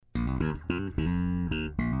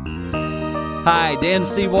Hi, Dan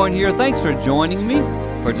Seaborn here. Thanks for joining me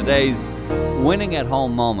for today's Winning at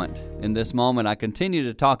Home moment. In this moment, I continue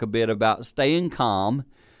to talk a bit about staying calm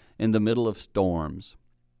in the middle of storms.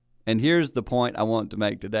 And here's the point I want to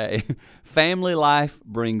make today. Family life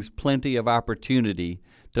brings plenty of opportunity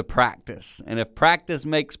to practice. And if practice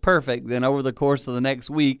makes perfect, then over the course of the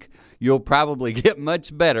next week, you'll probably get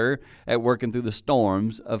much better at working through the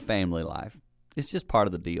storms of family life. It's just part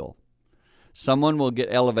of the deal. Someone will get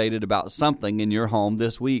elevated about something in your home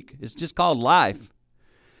this week. It's just called life.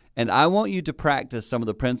 And I want you to practice some of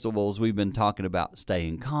the principles we've been talking about.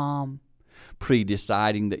 Staying calm,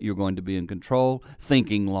 pre-deciding that you're going to be in control,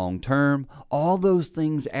 thinking long-term. All those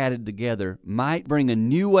things added together might bring a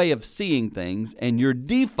new way of seeing things, and your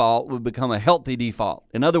default will become a healthy default.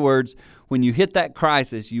 In other words, when you hit that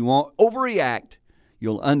crisis, you won't overreact,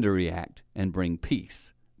 you'll underreact and bring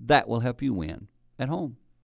peace. That will help you win at home.